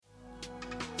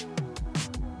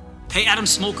Hey, Adam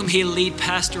Smallcombe here, lead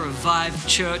pastor of Vive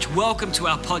Church. Welcome to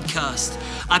our podcast.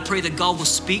 I pray that God will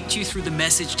speak to you through the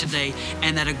message today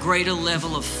and that a greater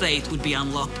level of faith would be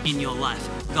unlocked in your life.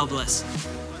 God bless.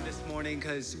 This morning,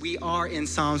 because we are in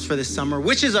Psalms for this summer,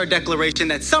 which is our declaration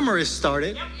that summer has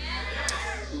started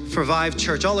for Vive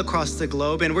Church all across the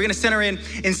globe. And we're going to center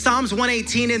in Psalms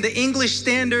 118 in the English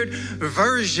Standard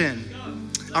Version.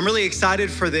 I'm really excited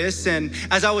for this. And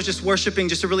as I was just worshiping,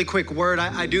 just a really quick word,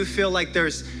 I do feel like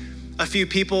there's a few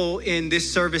people in this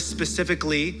service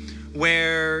specifically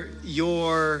where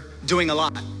you're doing a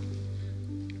lot.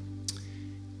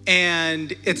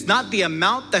 And it's not the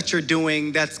amount that you're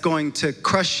doing that's going to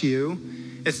crush you,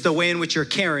 it's the way in which you're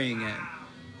carrying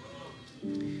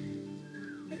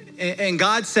it. And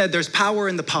God said there's power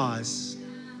in the pause,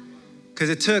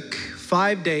 because it took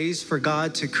 5 days for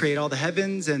God to create all the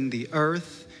heavens and the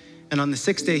earth. And on the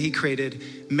sixth day, he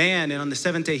created man. And on the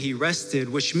seventh day, he rested,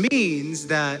 which means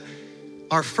that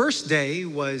our first day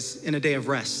was in a day of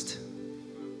rest.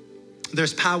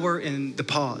 There's power in the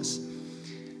pause.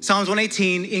 Psalms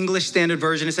 118, English Standard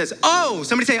Version, it says, oh,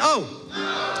 somebody say,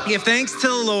 oh. Give thanks to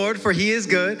the Lord, for he is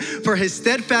good, for his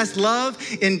steadfast love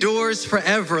endures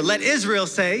forever. Let Israel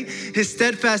say, his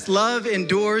steadfast love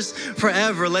endures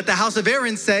forever. Let the house of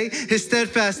Aaron say, his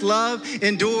steadfast love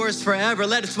endures forever.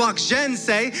 Let Svok Jen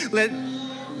say,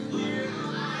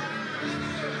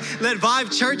 Let Vive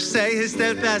Church say, his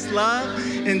steadfast love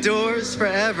endures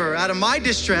forever. Out of my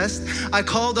distress, I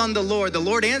called on the Lord. The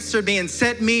Lord answered me and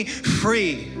set me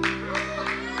free.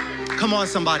 Come on,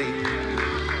 somebody.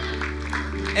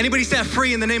 Anybody set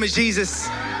free in the name of Jesus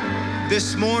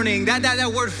this morning?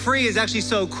 That word free is actually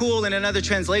so cool. In another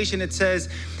translation, it says,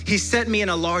 he set me in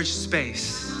a large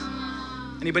space.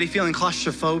 Anybody feeling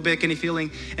claustrophobic?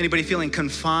 Anybody feeling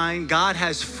confined? God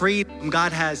has freedom.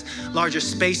 God has larger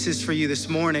spaces for you this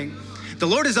morning. The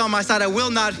Lord is on my side. I will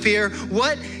not fear.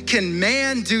 What can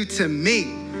man do to me?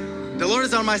 The Lord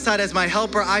is on my side as my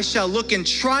helper. I shall look in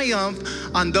triumph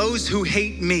on those who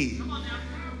hate me.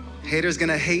 Haters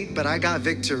gonna hate, but I got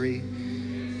victory.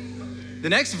 The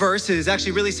next verse is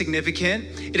actually really significant.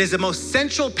 It is the most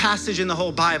central passage in the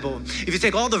whole Bible. If you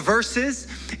take all the verses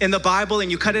in the Bible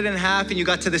and you cut it in half and you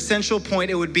got to the central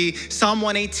point, it would be Psalm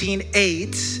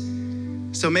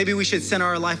 118:8. So maybe we should center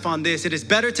our life on this. It is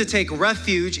better to take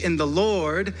refuge in the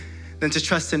Lord than to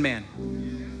trust in man.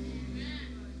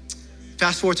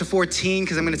 Fast forward to 14,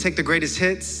 because I'm gonna take the greatest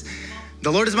hits.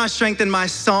 The Lord is my strength and my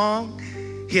song.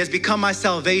 He has become my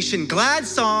salvation. Glad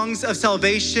songs of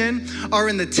salvation are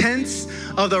in the tents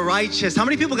of the righteous. How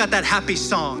many people got that happy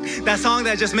song? That song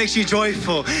that just makes you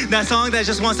joyful. That song that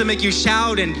just wants to make you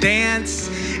shout and dance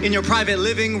in your private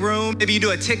living room. Maybe you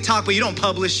do a TikTok, but you don't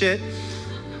publish it.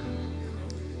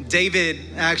 David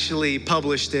actually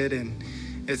published it, and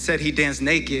it said he danced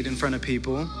naked in front of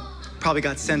people. Probably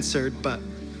got censored, but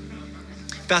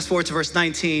fast forward to verse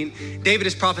 19. David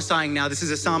is prophesying now. This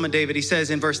is a Psalm of David. He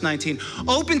says in verse 19,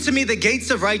 open to me the gates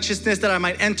of righteousness that I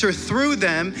might enter through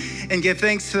them and give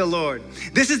thanks to the Lord.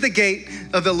 This is the gate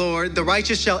of the Lord. The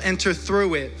righteous shall enter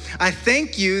through it. I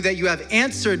thank you that you have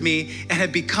answered me and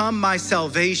have become my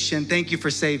salvation. Thank you for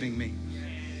saving me.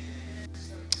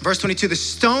 Verse 22, the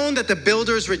stone that the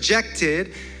builders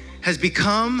rejected has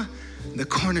become the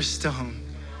cornerstone.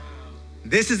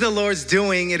 This is the Lord's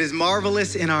doing. It is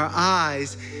marvelous in our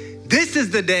eyes. This is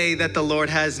the day that the Lord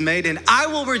has made, and I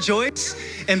will rejoice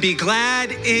and be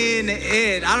glad in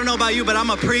it. I don't know about you, but I'm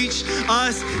gonna preach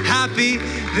us happy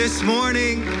this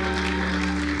morning.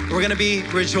 We're gonna be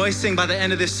rejoicing by the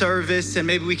end of this service, and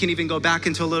maybe we can even go back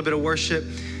into a little bit of worship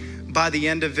by the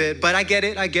end of it. But I get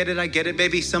it.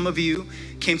 Maybe some of you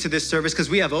came to this service because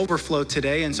we have overflow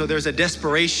today, and so there's a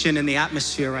desperation in the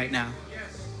atmosphere right now.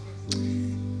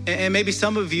 And maybe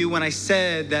some of you, when I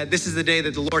said that this is the day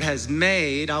that the Lord has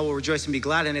made, I will rejoice and be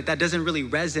glad in it, that doesn't really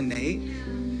resonate,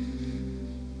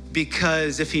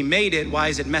 because if he made it, why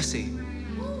is it messy?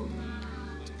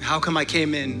 How come I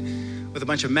came in with a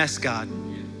bunch of mess, God?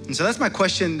 And so that's my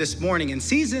question this morning. In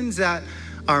seasons that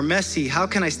are messy, how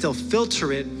can I still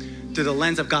filter it through the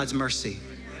lens of God's mercy,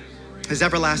 his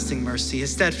everlasting mercy,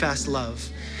 his steadfast love?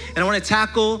 And I want to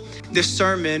tackle this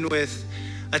sermon with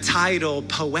a title,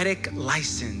 Poetic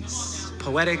License.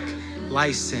 Poetic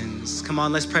License. Come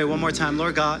on, let's pray one more time.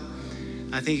 Lord God,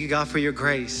 I thank you, God, for your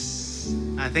grace.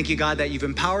 I thank you, God, that you've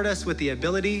empowered us with the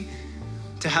ability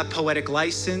to have poetic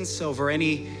license over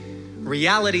any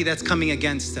reality that's coming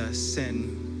against us.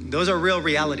 And those are real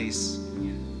realities.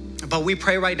 But we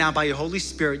pray right now by your Holy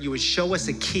Spirit, you would show us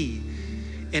a key,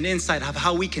 an insight of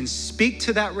how we can speak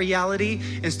to that reality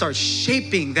and start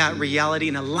shaping that reality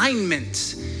in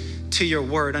alignment to your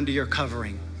word under your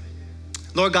covering.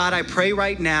 Lord God, I pray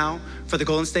right now for the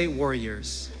Golden State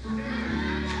Warriors.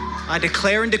 I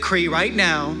declare and decree right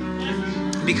now,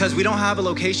 because we don't have a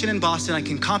location in Boston, I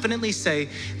can confidently say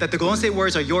that the Golden State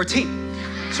Warriors are your team.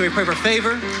 So we pray for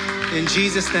favor in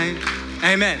Jesus' name.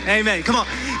 Amen, amen. Come on,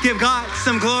 give God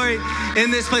some glory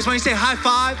in this place. Why don't you say high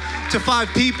five to 5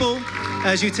 people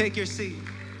as you take your seat.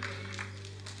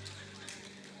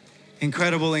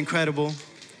 Incredible, incredible.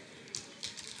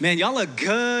 Man, y'all look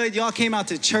good. Y'all came out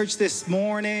to church this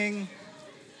morning.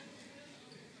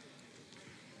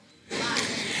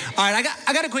 All right,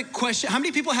 I got a quick question. How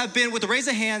many people have been, with the raise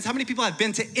of hands, how many people have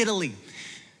been to Italy?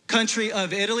 Country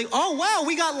of Italy. Oh, wow,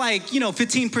 we got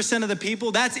 15% of the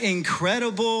people. That's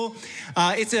incredible.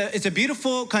 It's a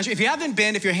beautiful country. If you haven't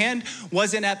been, if your hand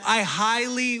wasn't up, I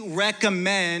highly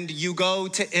recommend you go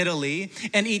to Italy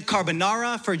and eat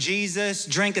carbonara for Jesus,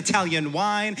 drink Italian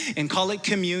wine and call it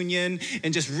communion,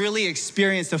 and just really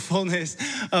experience the fullness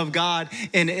of God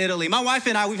in Italy. My wife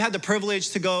and I, we've had the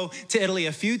privilege to go to Italy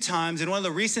a few times, and one of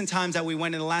the recent times that we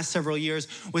went in the last several years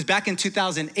was back in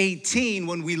 2018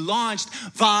 when we launched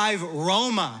Vive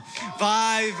Roma.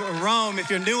 Vive Rome.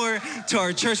 If you're newer to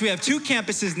our church, we have 2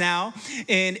 campuses now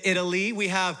in Italy. We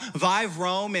have Vive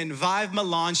Rome and Vive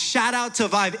Milan. Shout out to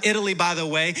Vive Italy, by the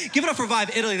way. Give it up for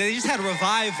Vive Italy. They just had a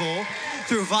revival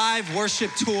through Vive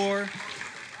Worship Tour.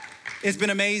 It's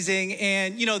been amazing.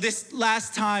 And this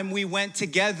last time we went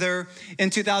together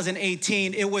in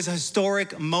 2018, it was a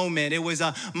historic moment. It was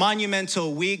a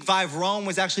monumental week. Vive Rome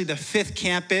was actually the 5th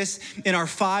campus in our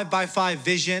 5x5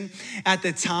 vision at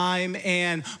the time.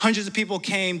 And hundreds of people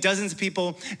came, dozens of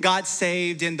people got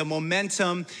saved. And the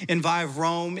momentum in Vive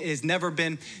Rome has never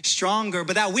been stronger.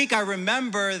 But that week, I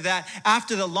remember that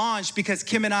after the launch, because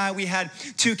Kim and I, we had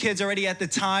 2 kids already at the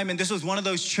time. And this was one of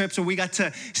those trips where we got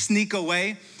to sneak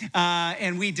away.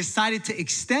 And we decided to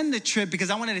extend the trip because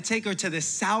I wanted to take her to the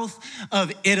south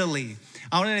of Italy.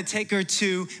 I wanted to take her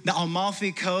to the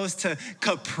Amalfi Coast, to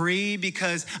Capri,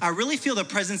 because I really feel the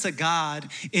presence of God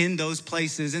in those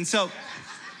places. And so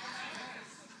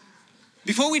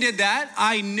before we did that,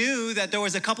 I knew that there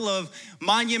was a couple of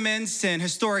monuments and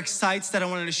historic sites that I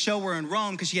wanted to show her in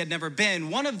Rome because she had never been.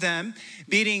 One of them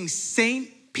being St.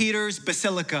 Peter's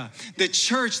Basilica, the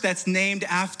church that's named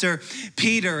after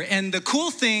Peter. And the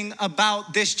cool thing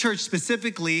about this church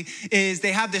specifically is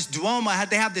they have this Duomo,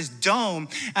 they have this dome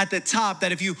at the top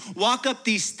that if you walk up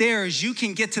these stairs, you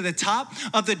can get to the top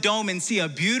of the dome and see a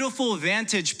beautiful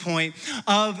vantage point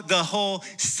of the whole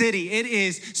city. It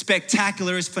is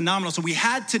spectacular, it's phenomenal. So we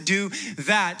had to do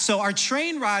that. So our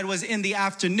train ride was in the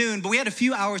afternoon, but we had a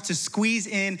few hours to squeeze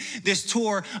in this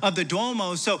tour of the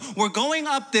Duomo. So we're going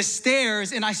up the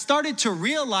stairs, and I started to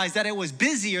realize that it was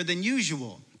busier than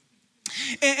usual.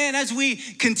 And as we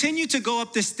continued to go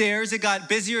up the stairs, it got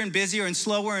busier and busier and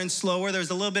slower and slower. There's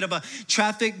a little bit of a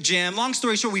traffic jam. Long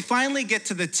story short, we finally get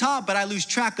to the top, but I lose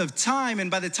track of time.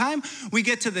 And by the time we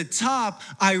get to the top,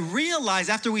 I realize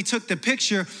after we took the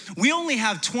picture, we only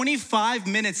have 25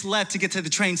 minutes left to get to the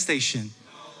train station.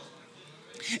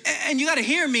 And you got to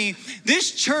hear me,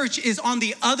 this church is on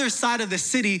the other side of the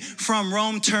city from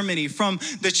Rome Termini, from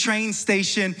the train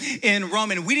station in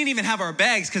Rome. And we didn't even have our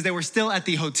bags because they were still at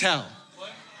the hotel.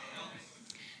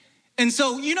 And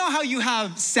so you know how you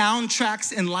have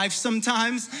soundtracks in life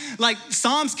sometimes? Like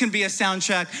Psalms can be a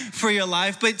soundtrack for your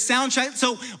life, but soundtrack,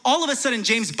 so all of a sudden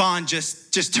James Bond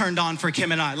just turned on for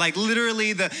Kim and I. Like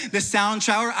literally the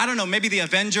soundtrack, or I don't know, maybe the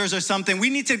Avengers or something.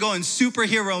 We need to go in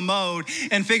superhero mode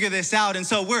and figure this out. And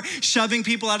so we're shoving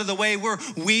people out of the way. We're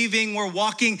weaving, we're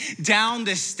walking down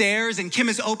the stairs, and Kim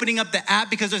is opening up the app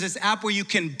because there's this app where you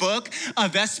can book a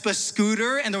Vespa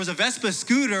scooter, and there was a Vespa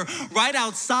scooter right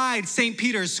outside St.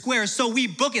 Peter's Square. So we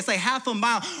book it. It's like half a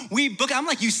mile. We book it. I'm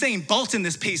like Usain Bolt in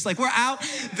this piece. Like we're out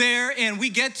there and we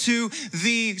get to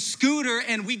the scooter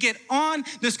and we get on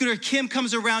the scooter. Kim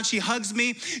comes around. She hugs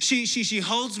me. She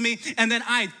holds me. And then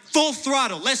I full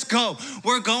throttle. Let's go.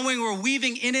 We're going. We're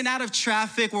weaving in and out of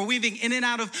traffic. We're weaving in and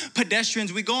out of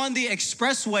pedestrians. We go on the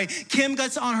expressway. Kim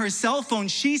gets on her cell phone.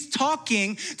 She's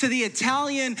talking to the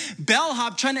Italian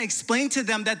bellhop, trying to explain to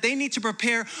them that they need to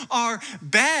prepare our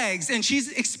bags. And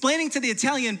she's explaining to the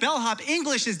Italian bellhop,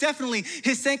 English is definitely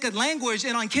his second language.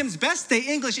 And on Kim's best day,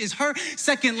 English is her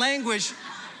second language.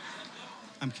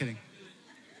 I'm kidding.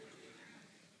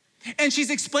 And she's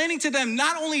explaining to them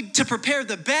not only to prepare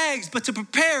the bags, but to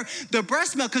prepare the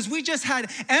breast milk, because we just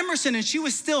had Emerson and she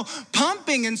was still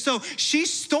pumping. And so she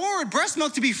stored breast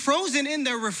milk to be frozen in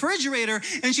their refrigerator.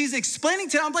 And she's explaining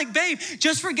to them, I'm like, babe,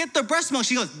 just forget the breast milk.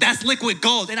 She goes, that's liquid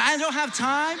gold. And I don't have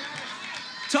time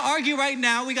to argue right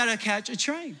now. We got to catch a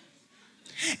train.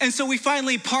 And so we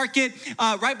finally park it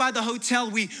right by the hotel.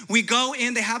 We go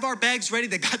in, they have our bags ready.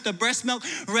 They got the breast milk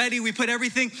ready. We put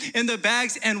everything in the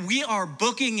bags and we are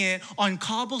booking it on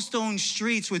cobblestone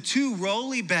streets with 2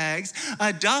 rolly bags,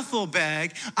 a duffel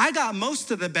bag. I got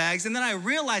most of the bags. And then I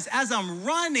realized as I'm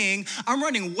running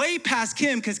way past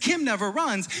Kim because Kim never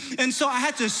runs. And so I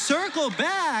had to circle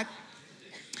back.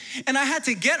 And I had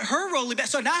to get her rolly bag.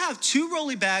 So now I have 2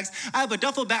 rolly bags. I have a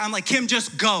duffel bag. I'm like, Kim,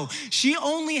 just go. She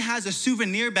only has a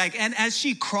souvenir bag. And as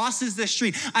she crosses the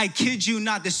street, I kid you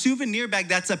not, the souvenir bag,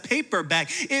 that's a paper bag.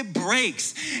 It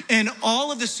breaks. And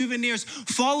all of the souvenirs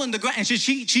fall on the ground. And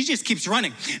she just keeps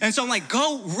running. And so I'm like,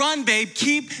 go run, babe.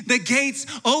 Keep the gates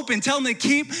open. Tell them to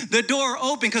keep the door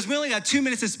open because we only got 2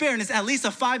 minutes to spare. And it's at least a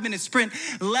 5-minute sprint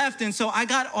left. And so I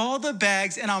got all the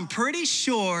bags. And I'm pretty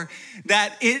sure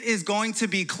that it is going to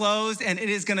be closed and it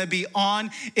is going to be on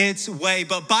its way.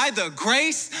 But by the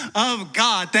grace of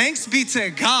God, thanks be to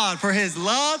God for his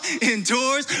love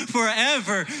endures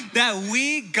forever, that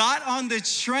we got on the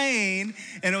train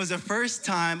and it was the first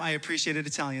time I appreciated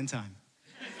Italian time.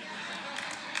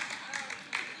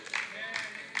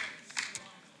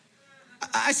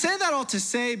 I say that all to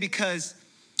say because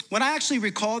when I actually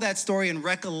recall that story and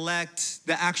recollect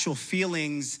the actual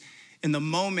feelings in the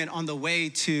moment on the way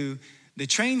to the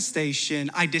train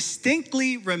station, I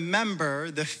distinctly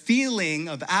remember the feeling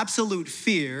of absolute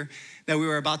fear that we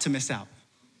were about to miss out.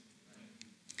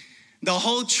 The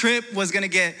whole trip was gonna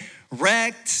get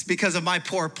wrecked because of my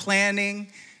poor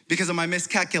planning, because of my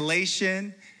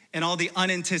miscalculation, and all the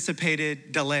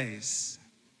unanticipated delays.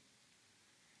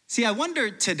 See, I wonder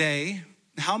today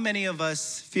how many of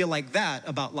us feel like that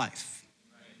about life.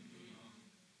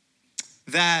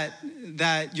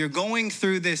 That you're going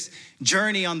through this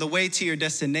journey on the way to your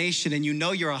destination and you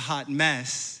know you're a hot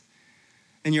mess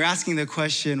and you're asking the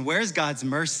question, where's God's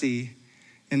mercy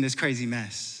in this crazy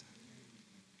mess?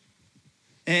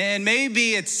 And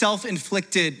maybe it's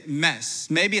self-inflicted mess.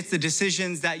 Maybe it's the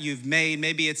decisions that you've made.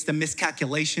 Maybe it's the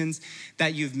miscalculations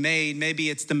that you've made. Maybe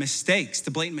it's the mistakes, the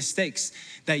blatant mistakes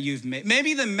that you've made.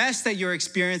 Maybe the mess that you're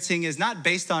experiencing is not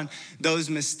based on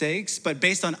those mistakes, but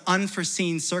based on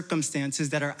unforeseen circumstances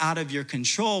that are out of your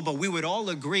control. But we would all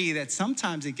agree that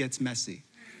sometimes it gets messy.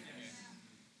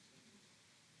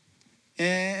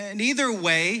 And either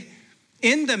way,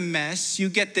 in the mess, you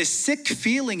get this sick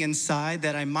feeling inside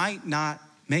that I might not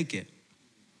make it.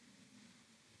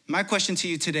 My question to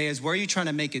you today is, where are you trying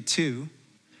to make it to?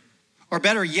 Or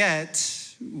better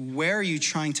yet, where are you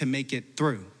trying to make it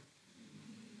through?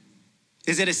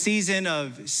 Is it a season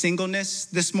of singleness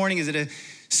this morning? Is it a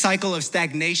cycle of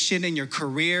stagnation in your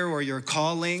career or your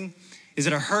calling? Is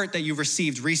it a hurt that you've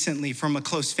received recently from a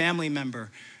close family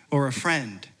member or a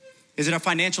friend? Is it a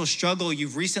financial struggle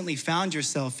you've recently found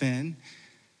yourself in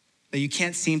that you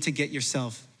can't seem to get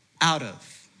yourself out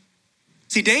of?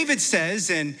 See, David says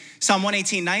in Psalm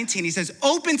 118:19, he says,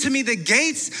 open to me the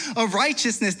gates of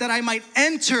righteousness that I might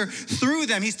enter through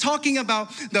them. He's talking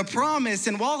about the promise.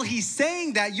 And while he's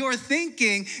saying that, you're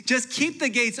thinking, just keep the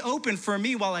gates open for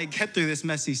me while I get through this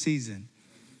messy season.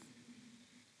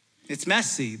 It's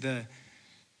messy.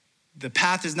 The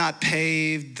path is not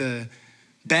paved. The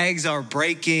bags are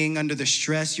breaking under the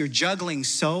stress. You're juggling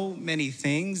so many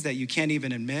things that you can't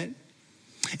even admit.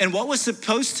 And what was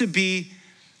supposed to be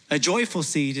a joyful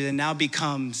season now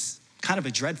becomes kind of a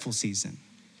dreadful season.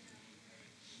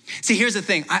 See, here's the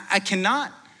thing. I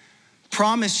cannot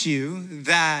promise you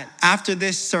that after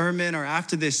this sermon or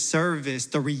after this service,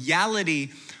 the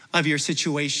reality of your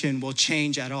situation will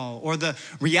change at all, or the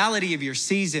reality of your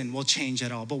season will change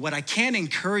at all. But what I can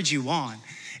encourage you on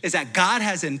is that God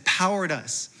has empowered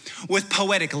us with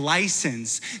poetic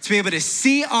license to be able to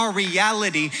see our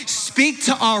reality, speak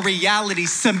to our reality,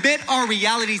 submit our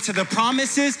reality to the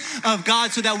promises of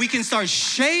God so that we can start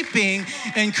shaping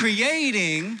and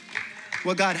creating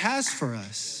what God has for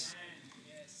us.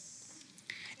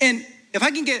 And if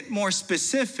I can get more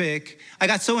specific, I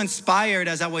got so inspired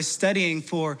as I was studying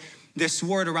for this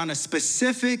word around a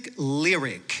specific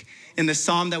lyric in the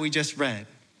psalm that we just read.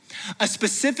 A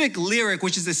specific lyric,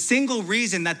 which is the single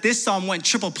reason that this psalm went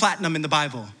triple platinum in the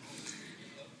Bible.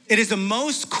 It is the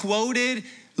most quoted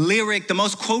lyric, the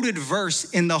most quoted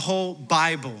verse in the whole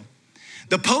Bible.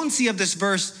 The potency of this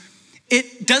verse,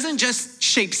 it doesn't just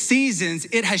shape seasons,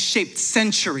 it has shaped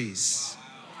centuries.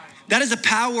 That is the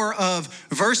power of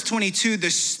verse 22.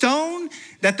 The stone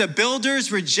that the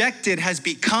builders rejected has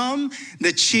become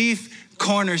the chief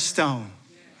cornerstone.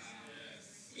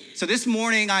 So this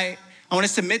morning, I want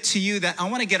to submit to you that I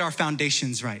want to get our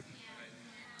foundations right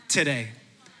today.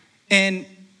 And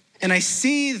I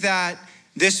see that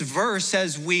this verse,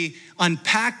 as we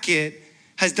unpack it,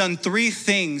 has done three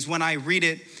things when I read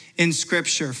it in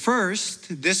scripture.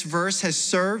 First, this verse has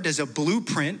served as a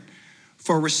blueprint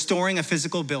for restoring a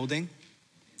physical building.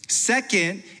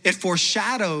 Second, it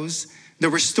foreshadows the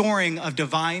restoring of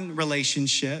divine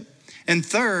relationship. And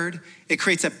third, it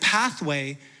creates a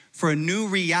pathway for a new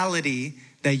reality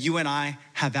that you and I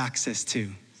have access to.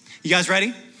 You guys ready?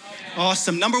 Okay.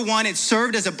 Awesome. Number one, it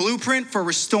served as a blueprint for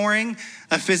restoring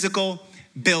a physical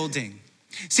building.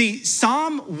 See,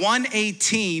 Psalm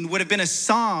 118 would have been a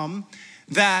psalm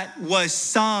that was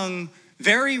sung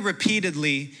very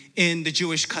repeatedly in the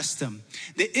Jewish custom.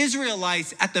 The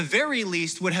Israelites, at the very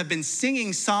least, would have been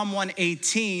singing Psalm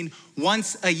 118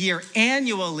 once a year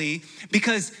annually,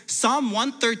 because Psalm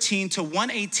 113 to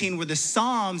 118 were the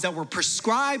psalms that were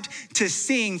prescribed to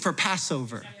sing for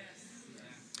Passover.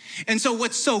 And so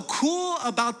what's so cool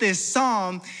about this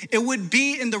psalm, it would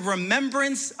be in the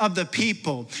remembrance of the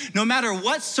people. No matter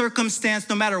what circumstance,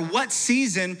 no matter what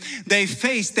season they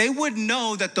faced, they would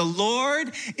know that the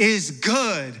Lord is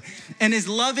good and his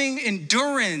loving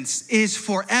endurance is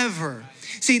forever.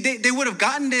 See, they would have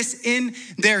gotten this in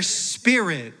their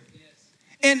spirit.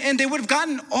 And they would have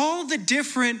gotten all the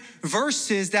different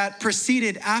verses that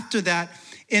preceded after that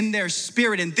in their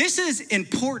spirit. And this is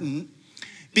important,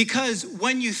 because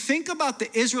when you think about the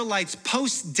Israelites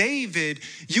post-David,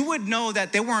 you would know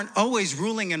that they weren't always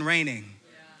ruling and reigning.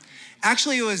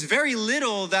 Actually, it was very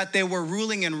little that they were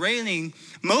ruling and reigning.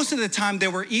 Most of the time, they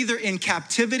were either in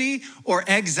captivity or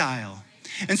exile.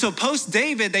 And so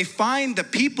post-David, they find the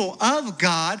people of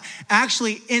God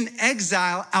actually in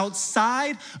exile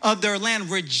outside of their land,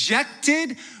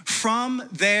 rejected from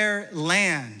their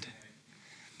land.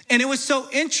 And it was so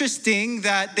interesting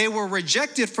that they were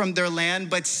rejected from their land,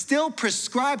 but still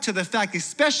prescribed to the fact,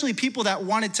 especially people that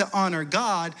wanted to honor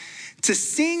God, to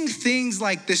sing things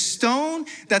like the stone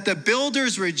that the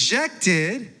builders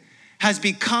rejected has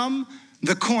become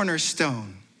the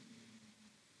cornerstone.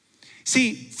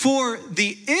 See, for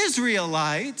the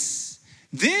Israelites,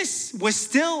 this was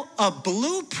still a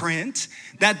blueprint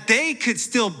that they could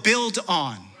still build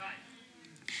on.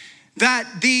 That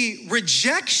the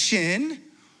rejection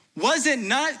wasn't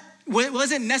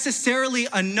necessarily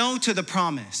a no to the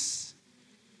promise.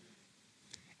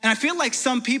 And I feel like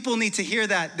some people need to hear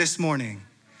that this morning,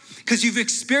 because you've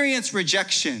experienced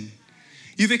rejection.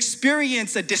 You've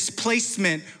experienced a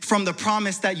displacement from the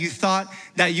promise that you thought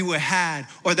that you had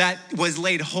or that was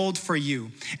laid hold for you.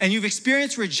 And you've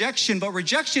experienced rejection, but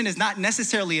rejection is not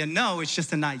necessarily a no, it's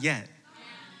just a not yet.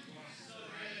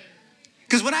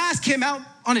 Because when I asked Kim out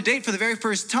on a date for the very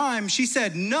first time, she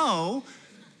said no.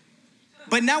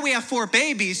 But now we have 4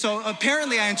 babies, so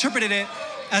apparently I interpreted it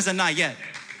as a not yet.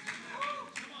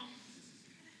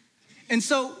 And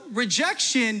so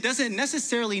rejection doesn't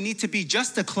necessarily need to be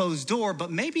just a closed door, but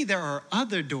maybe there are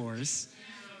other doors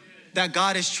that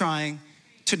God is trying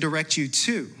to direct you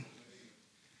to.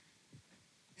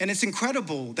 And it's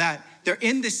incredible that they're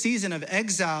in this season of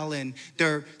exile and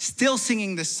they're still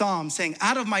singing the psalm saying,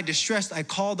 out of my distress, I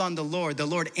called on the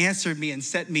Lord answered me and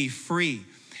set me free.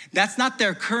 That's not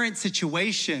their current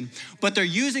situation, but they're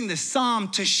using the psalm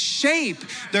to shape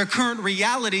their current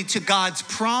reality to God's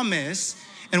promise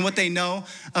and what they know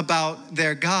about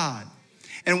their God.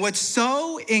 And what's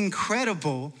so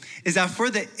incredible is that for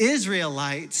the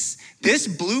Israelites, this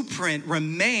blueprint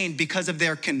remained because of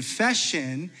their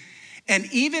confession.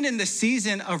 And even in the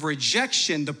season of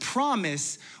rejection, the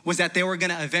promise was that they were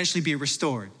going to eventually be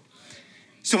restored.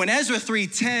 So in Ezra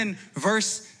 3:10,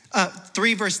 verse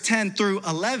 10 through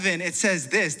 11, it says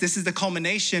this is the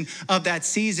culmination of that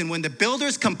season. When the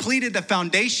builders completed the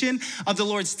foundation of the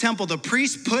Lord's temple, the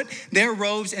priests put their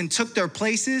robes and took their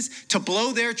places to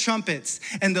blow their trumpets.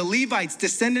 And the Levites,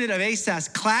 descendant of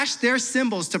Asaph, clashed their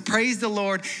cymbals to praise the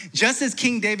Lord, just as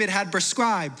King David had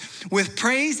prescribed. With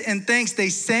praise and thanks, they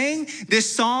sang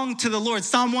this song to the Lord.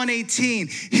 Psalm 118,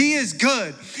 He is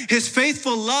good. His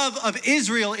faithful love of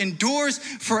Israel endures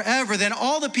forever. Then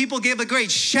all the people gave a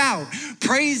great shout,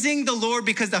 praising the Lord,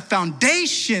 because the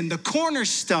foundation, the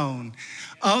cornerstone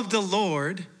of the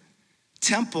Lord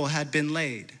temple had been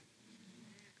laid.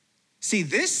 See,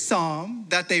 this psalm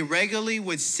that they regularly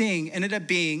would sing ended up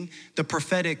being the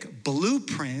prophetic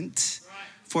blueprint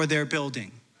for their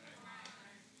building.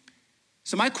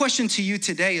 So my question to you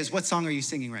today is, what song are you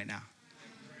singing right now?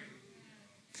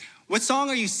 What song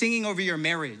are you singing over your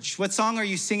marriage? What song are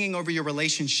you singing over your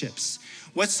relationships?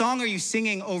 What song are you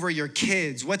singing over your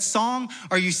kids? What song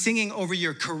are you singing over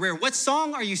your career? What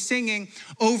song are you singing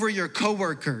over your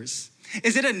coworkers?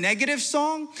 Is it a negative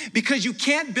song? Because you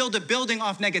can't build a building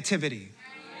off negativity.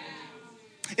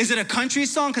 Is it a country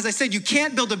song? Because I said you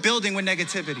can't build a building with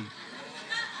negativity.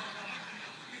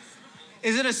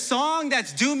 Is it a song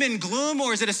that's doom and gloom,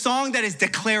 or is it a song that is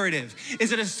declarative?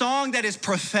 Is it a song that is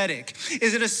prophetic?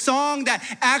 Is it a song that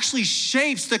actually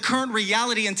shapes the current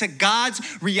reality into God's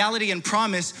reality and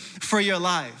promise for your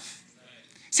life?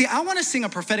 See, I want to sing a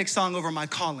prophetic song over my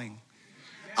calling.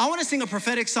 I want to sing a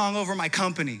prophetic song over my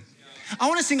company. I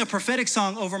want to sing a prophetic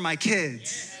song over my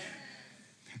kids.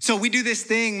 So we do this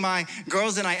thing, my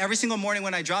girls and I, every single morning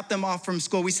when I drop them off from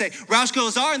school, we say, Roush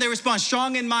girls are, and they respond,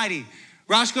 strong and mighty.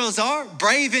 Roush girls are,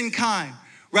 brave and kind.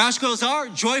 Roush girls are,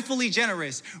 joyfully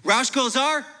generous. Roush girls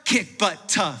are, kick butt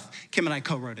tough. Kim and I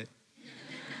co-wrote it.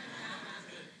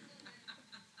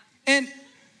 And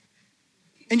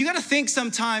you gotta think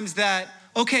sometimes that,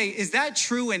 okay, is that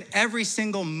true in every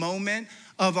single moment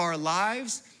of our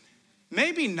lives?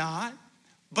 Maybe not,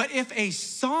 but if a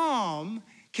psalm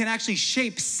can actually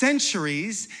shape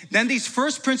centuries, then these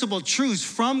first principle truths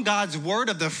from God's word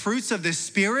of the fruits of the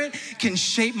Spirit can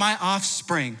shape my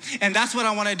offspring. And that's what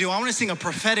I wanna do. I wanna sing a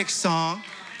prophetic song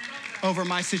over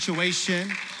my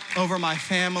situation, over my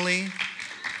family,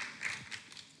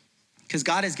 because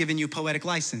God has given you poetic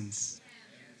license.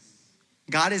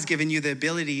 God has given you the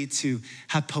ability to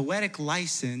have poetic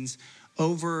license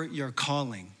over your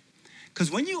calling. Because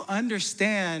when you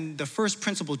understand the first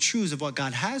principle truths of what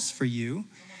God has for you,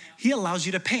 He allows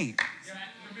you to paint.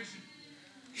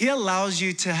 He allows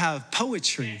you to have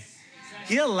poetry.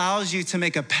 He allows you to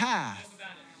make a path.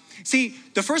 See,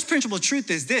 the first principle truth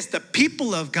is this: the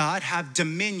people of God have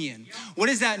dominion. What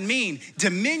does that mean?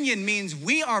 Dominion means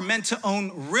we are meant to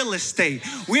own real estate.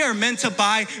 We are meant to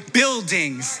buy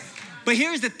buildings. But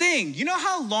here's the thing. You know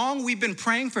how long we've been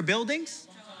praying for buildings?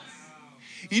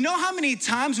 You know how many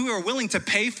times we were willing to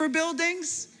pay for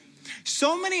buildings?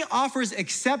 So many offers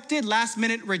accepted, last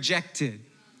minute rejected.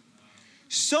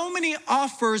 So many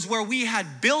offers where we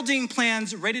had building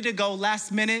plans ready to go,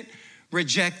 last minute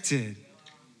rejected.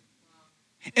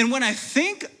 And when I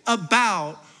think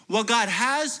about what God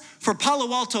has for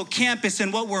Palo Alto campus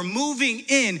and what we're moving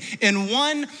in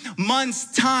 1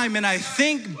 month's time, and I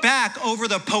think back over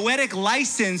the poetic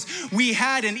license we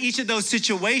had in each of those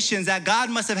situations, that God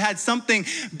must have had something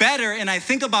better, and I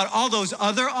think about all those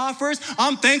other offers,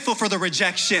 I'm thankful for the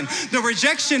rejection. The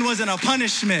rejection wasn't a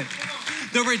punishment.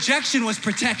 The rejection was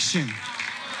protection.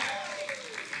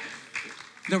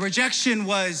 The rejection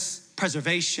was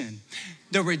preservation.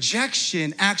 The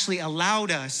rejection actually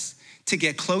allowed us to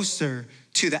get closer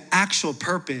to the actual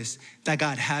purpose that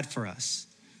God had for us.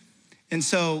 And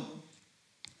so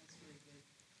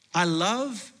I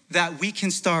love that we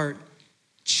can start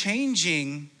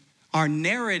changing our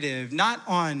narrative, not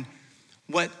on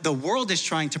what the world is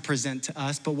trying to present to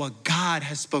us, but what God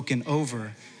has spoken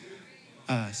over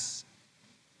us.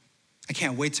 I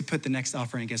can't wait to put the next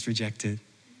offering gets rejected.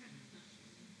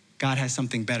 God has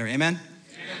something better, amen?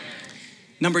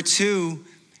 Number 2,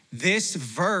 this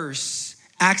verse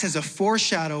acts as a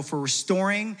foreshadow for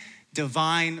restoring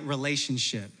divine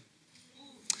relationship.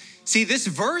 See, this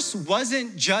verse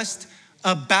wasn't just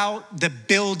about the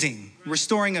building,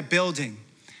 restoring a building.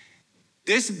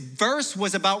 This verse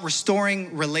was about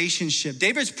restoring relationship.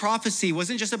 David's prophecy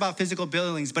wasn't just about physical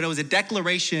buildings, but it was a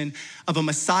declaration of a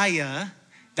Messiah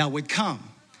that would come.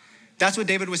 That's what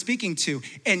David was speaking to.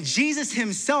 And Jesus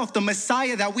himself, the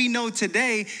Messiah that we know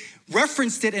today,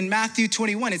 referenced it in Matthew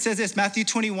 21. It says this, Matthew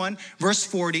 21, verse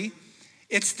 40.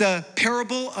 It's the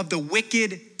parable of the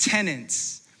wicked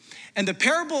tenants. And the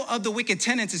parable of the wicked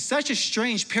tenants is such a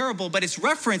strange parable, but it's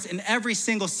referenced in every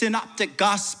single synoptic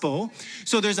gospel.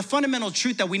 So there's a fundamental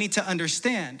truth that we need to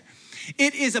understand.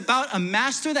 It is about a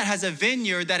master that has a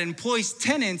vineyard that employs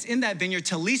tenants in that vineyard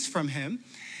to lease from him.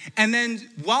 And then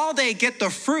while they get the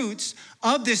fruits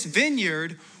of this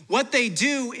vineyard, what they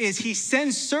do is he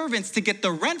sends servants to get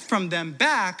the rent from them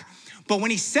back. But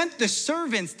when he sent the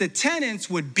servants, the tenants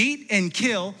would beat and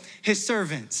kill his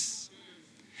servants.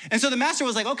 And so the master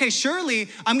was like, okay, surely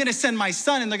I'm gonna send my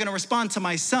son and they're gonna respond to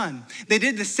my son. They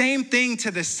did the same thing to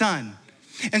the son.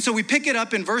 And so we pick it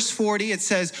up in verse 40. It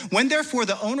says, when therefore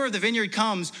the owner of the vineyard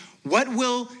comes, what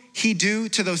will he do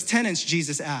to those tenants?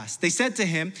 Jesus asked. They said to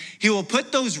him, he will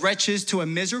put those wretches to a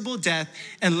miserable death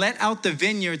and let out the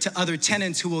vineyard to other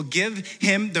tenants who will give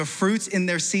him the fruits in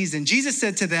their season. Jesus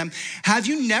said to them, have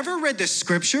you never read the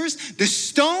scriptures? The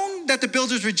stone that the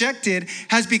builders rejected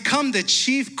has become the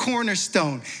chief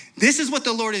cornerstone. This is what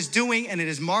the Lord is doing, and it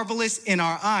is marvelous in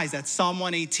our eyes. That's Psalm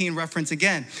 118 reference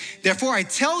again. Therefore, I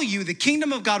tell you, the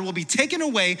kingdom of God will be taken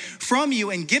away from you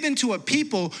and given to a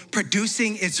people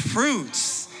producing its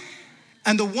fruits.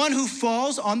 And the one who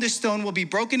falls on this stone will be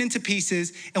broken into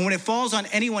pieces, and when it falls on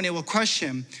anyone, it will crush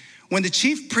him. When the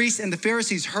chief priests and the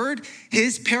Pharisees heard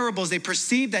his parables, they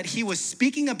perceived that he was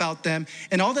speaking about them,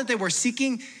 and all that they were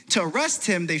seeking to arrest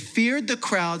him, they feared the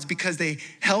crowds because they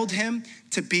held him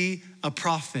to be a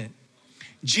prophet.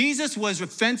 Jesus was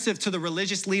offensive to the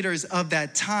religious leaders of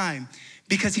that time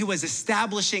because he was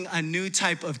establishing a new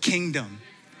type of kingdom.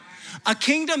 A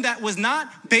kingdom that was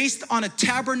not based on a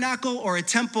tabernacle or a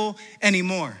temple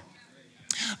anymore.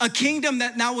 A kingdom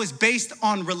that now was based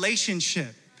on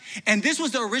relationship. And this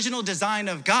was the original design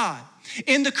of God.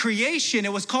 In the creation,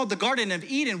 it was called the Garden of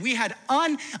Eden. We had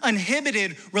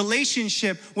uninhibited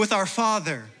relationship with our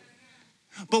Father.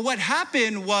 But what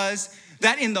happened was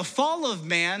that in the fall of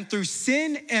man, through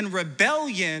sin and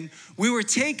rebellion, we were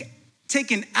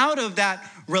taken out of that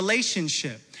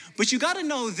relationship. But you gotta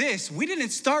know this, we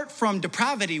didn't start from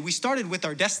depravity, we started with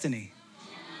our destiny.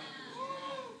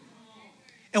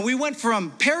 And we went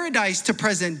from paradise to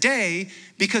present day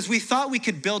because we thought we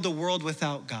could build a world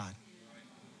without God.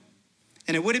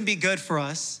 And it wouldn't be good for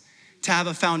us to have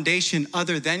a foundation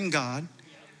other than God,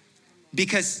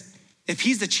 because if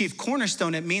he's the chief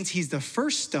cornerstone, it means he's the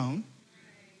first stone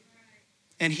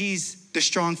and he's the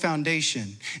strong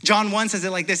foundation. John 1 says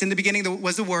it like this: in the beginning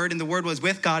was the Word, and the Word was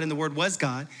with God, and the Word was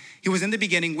God. He was in the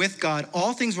beginning with God.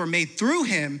 All things were made through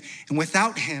him, and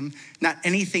without him, not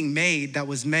anything made that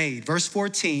was made. Verse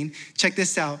 14, check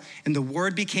this out. And the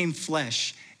Word became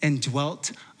flesh and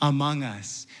dwelt among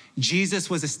us. Jesus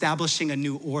was establishing a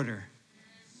new order.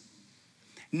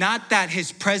 Not that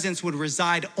his presence would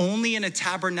reside only in a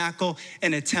tabernacle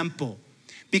and a temple.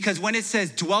 Because when it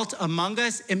says dwelt among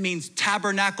us, it means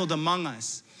tabernacled among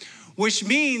us. Which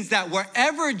means that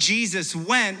wherever Jesus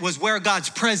went was where God's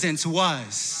presence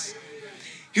was.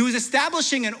 He was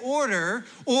establishing an order,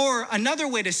 or another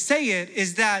way to say it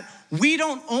is that we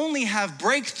don't only have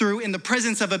breakthrough in the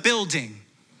presence of a building,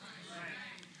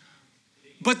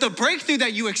 but the breakthrough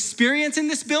that you experience in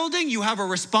this building, you have a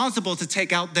responsible to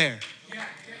take out there.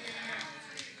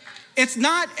 It's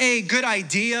not a good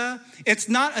idea. It's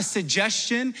not a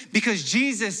suggestion, because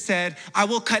Jesus said, I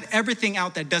will cut everything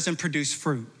out that doesn't produce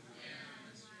fruit.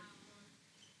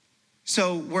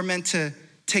 So we're meant to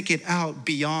take it out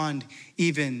beyond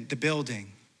even the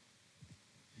building.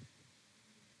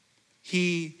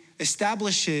 He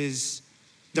establishes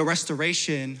the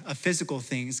restoration of physical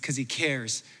things because he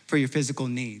cares for your physical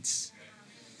needs.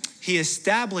 He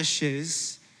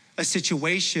establishes a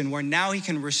situation where now he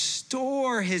can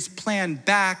restore his plan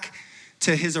back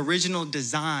to his original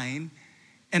design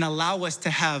and allow us to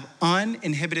have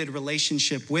uninhibited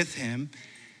relationship with him.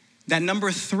 That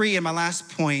number 3, and my last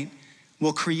point,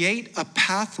 will create a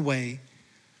pathway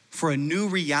for a new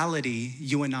reality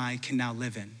you and I can now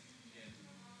live in.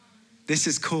 This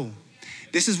is cool.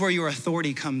 This is where your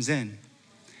authority comes in.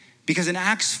 Because in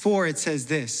Acts 4, it says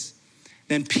this: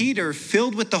 then Peter,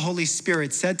 filled with the Holy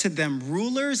Spirit, said to them,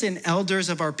 rulers and elders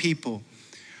of our people,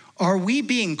 are we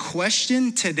being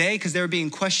questioned today? Because they were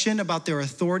being questioned about their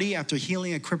authority after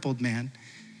healing a crippled man.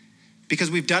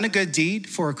 Because we've done a good deed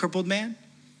for a crippled man.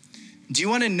 Do you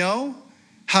want to know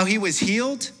how he was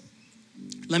healed?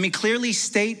 Let me clearly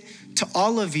state to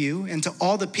all of you and to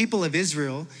all the people of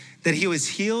Israel that he was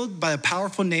healed by the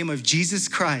powerful name of Jesus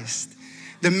Christ,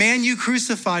 the man you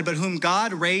crucified, but whom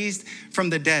God raised from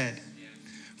the dead.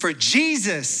 For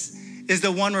Jesus is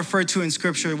the one referred to in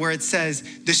scripture where it says,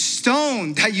 the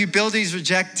stone that you builders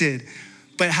rejected,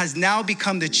 but has now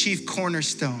become the chief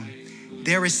cornerstone.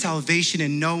 There is salvation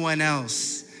in no one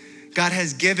else. God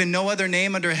has given no other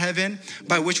name under heaven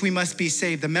by which we must be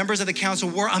saved. The members of the council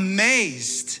were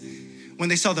amazed when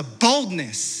they saw the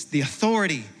boldness, the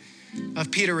authority of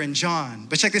Peter and John.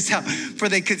 But check this out. For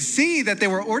they could see that they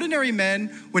were ordinary men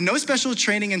with no special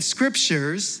training in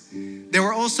scriptures. They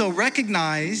were also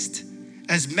recognized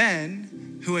as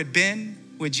men who had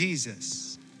been with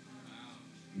Jesus.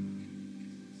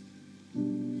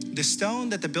 The stone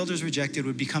that the builders rejected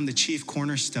would become the chief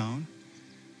cornerstone.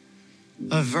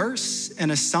 A verse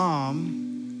and a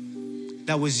psalm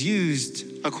that was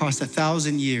used across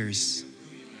 1,000 years.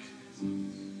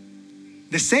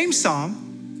 The same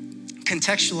psalm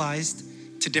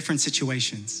contextualized to different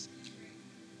situations.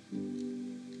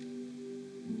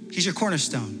 He's your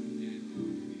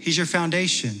cornerstone. He's your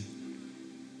foundation.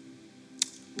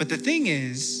 But the thing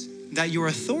is that your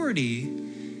authority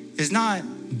is not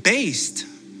based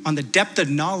on the depth of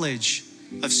knowledge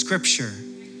of Scripture.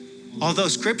 Although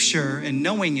Scripture and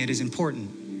knowing it is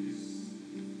important.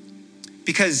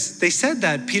 Because they said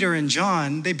that Peter and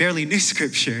John, they barely knew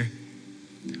Scripture.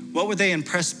 What were they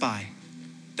impressed by?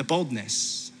 The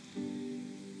boldness.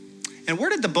 And where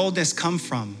did the boldness come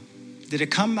from? Did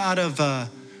it come out of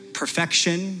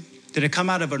perfection? Did it come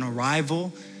out of an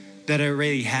arrival? that it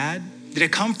already had? Did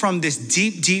it come from this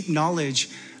deep, deep knowledge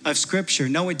of Scripture?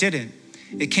 No, it didn't.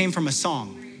 It came from a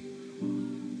song.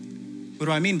 What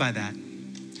do I mean by that?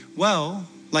 Well,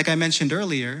 like I mentioned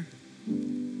earlier,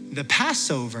 the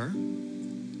Passover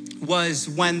was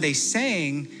when they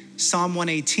sang Psalm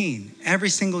 118 every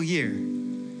single year.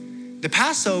 The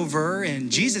Passover in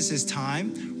Jesus'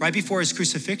 time, right before his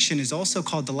crucifixion, is also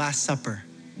called the Last Supper.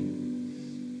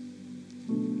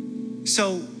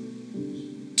 So,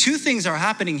 two things are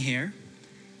happening here.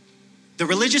 The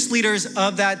religious leaders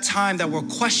of that time that were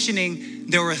questioning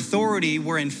their authority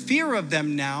were in fear of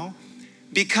them now,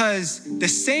 because the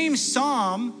same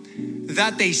psalm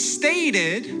that they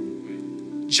stated,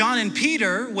 John and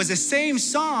Peter, was the same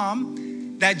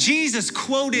psalm that Jesus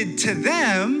quoted to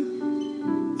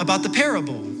them about the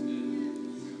parable.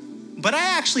 But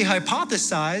I actually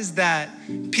hypothesize that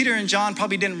Peter and John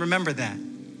probably didn't remember that.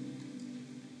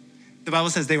 The Bible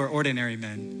says they were ordinary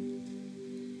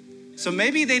men. So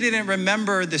maybe they didn't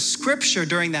remember the scripture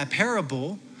during that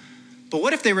parable, but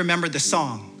what if they remembered the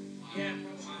song?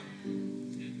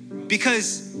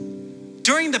 Because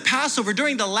during the Passover,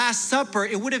 during the Last Supper,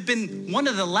 it would have been one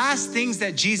of the last things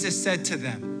that Jesus said to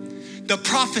them. The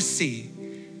prophecy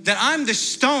that I'm the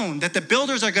stone that the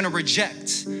builders are gonna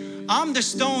reject. I'm the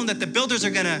stone that the builders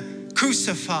are gonna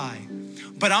crucify.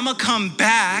 But I'm gonna come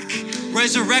back,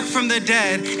 resurrect from the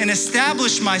dead, and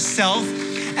establish myself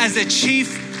as the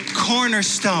chief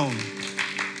cornerstone.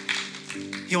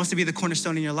 He wants to be the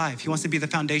cornerstone in your life. He wants to be the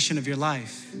foundation of your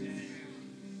life.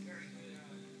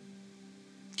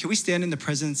 Can we stand in the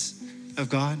presence of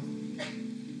God?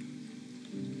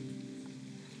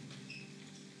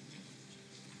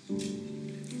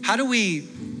 How do we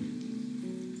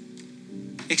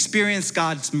experience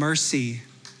God's mercy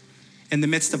in the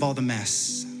midst of all the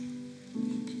mess?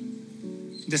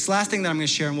 This last thing that I'm gonna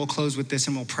share, and we'll close with this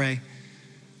and we'll pray.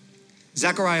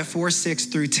 Zechariah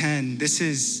 4:6-10. This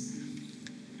is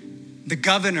the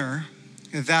governor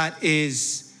that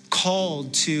is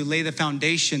called to lay the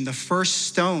foundation, the first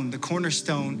stone, the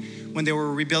cornerstone, when they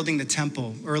were rebuilding the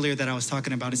temple earlier that I was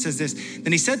talking about. It says this,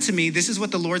 then he said to me, this is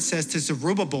what the Lord says to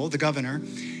Zerubbabel, the governor.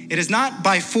 It is not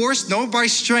by force, nor by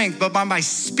strength, but by my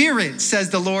spirit, says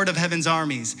the Lord of heaven's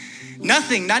armies.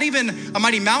 Nothing, not even a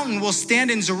mighty mountain, will stand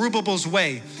in Zerubbabel's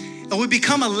way. It will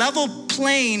become a level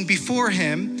plain before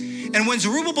him. And when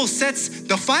Zerubbabel sets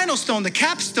the final stone, the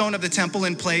capstone of the temple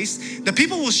in place, the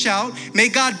people will shout, may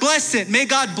God bless it, may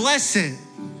God bless it.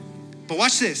 But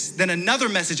watch this. Then another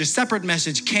message, a separate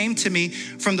message came to me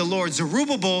from the Lord.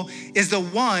 Zerubbabel is the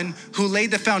one who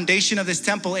laid the foundation of this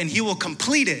temple, and he will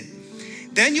complete it.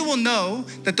 Then you will know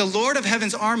that the Lord of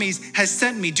heaven's armies has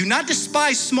sent me. Do not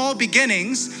despise small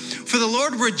beginnings, for the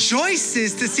Lord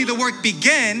rejoices to see the work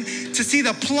begin, to see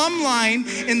the plumb line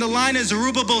in the line of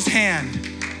Zerubbabel's hand.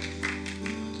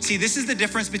 See, this is the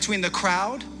difference between the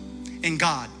crowd and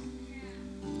God.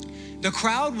 The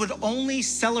crowd would only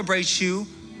celebrate you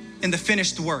in the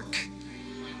finished work.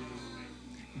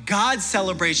 God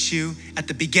celebrates you at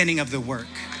the beginning of the work.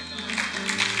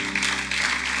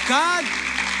 God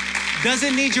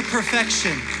doesn't need your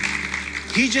perfection.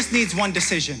 He just needs one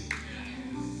decision.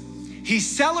 He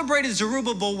celebrated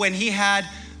Zerubbabel when he had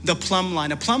the plumb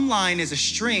line. A plumb line is a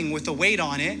string with a weight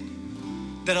on it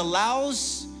that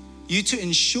allows you to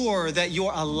ensure that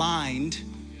you're aligned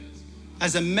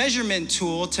as a measurement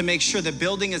tool to make sure the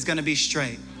building is gonna be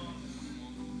straight.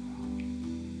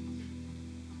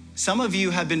 Some of you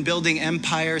have been building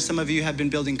empires, some of you have been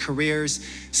building careers,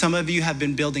 some of you have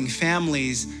been building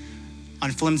families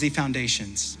on flimsy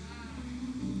foundations.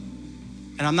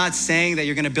 And I'm not saying that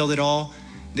you're gonna build it all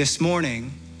this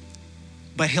morning,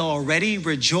 but he'll already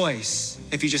rejoice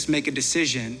if you just make a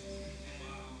decision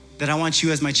that I want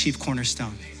you as my chief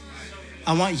cornerstone.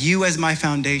 I want you as my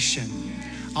foundation.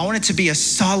 I want it to be a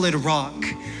solid rock.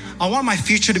 I want my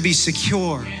future to be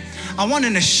secure. I want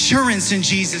an assurance in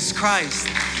Jesus Christ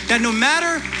that no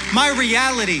matter my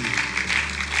reality,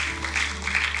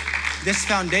 this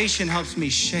foundation helps me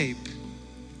shape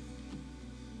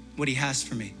what he has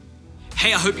for me.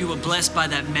 Hey, I hope you were blessed by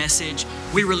that message.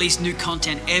 We release new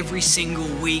content every single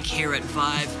week here at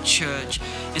Vive Church.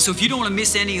 And so if you don't want to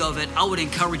miss any of it, I would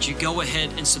encourage you, go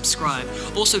ahead and subscribe.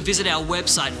 Also visit our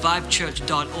website,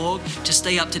 vivechurch.org, to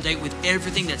stay up to date with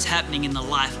everything that's happening in the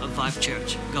life of Vive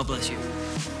Church. God bless you.